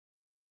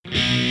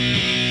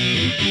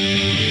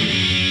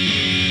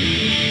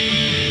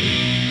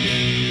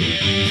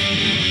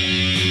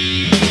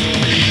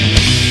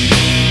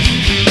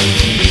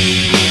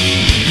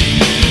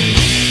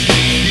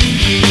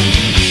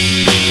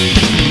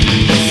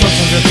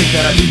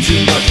that I do too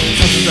much.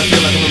 Sometimes I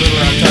feel like I'm a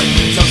little out of touch.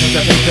 Sometimes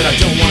I think that I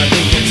don't wanna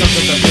think, and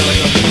sometimes I feel like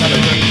I'm thinking out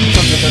of touch.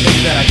 Sometimes I think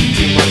that I do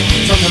too much.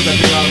 Sometimes I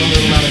feel like I'm a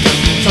little out of touch.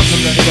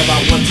 Sometimes I think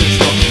about what's in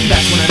store.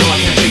 That's when I know I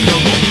can't take no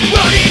more.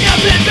 Running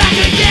up and back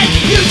again,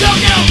 you don't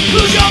know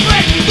who's your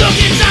friend. Look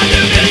inside the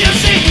mirror, you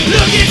see.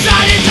 Look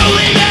inside, it's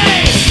only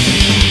me.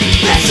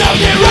 There's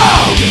something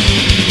wrong.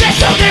 There's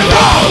something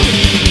wrong.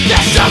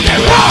 There's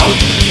something wrong.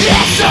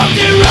 There's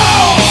something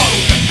wrong.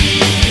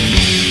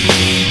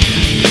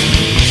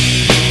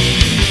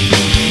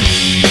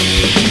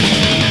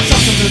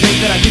 Sometimes I think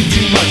that I do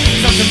too much.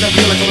 Sometimes I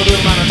feel like I'm a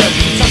little out of touch.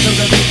 Sometimes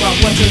I think about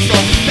what's in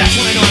store. That's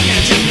when I know I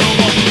can't take no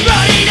more.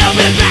 Running up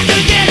and back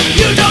again,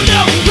 you don't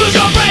know who's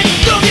your friend.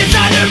 Look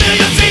inside the mirror,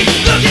 you see.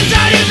 Look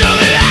inside, it's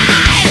only me.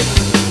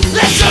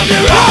 There's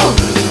something wrong.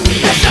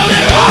 There's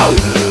something wrong.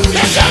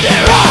 There's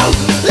something wrong.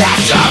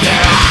 There's something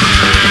wrong.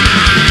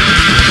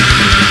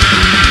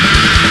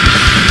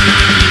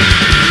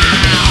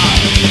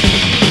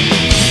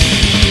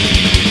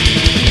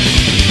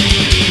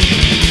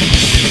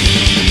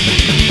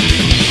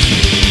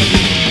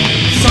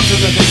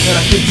 Sometimes I think that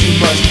I think too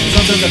much.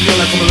 Sometimes I feel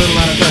like I'm a little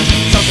out of touch.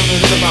 Sometimes I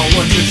think about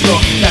what's in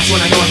store. That's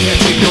when I know I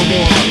can't take no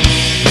more.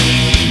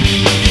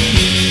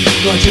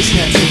 No, I just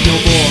can't take no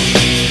more.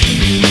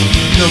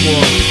 No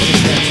more. I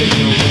just can't take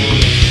no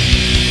more.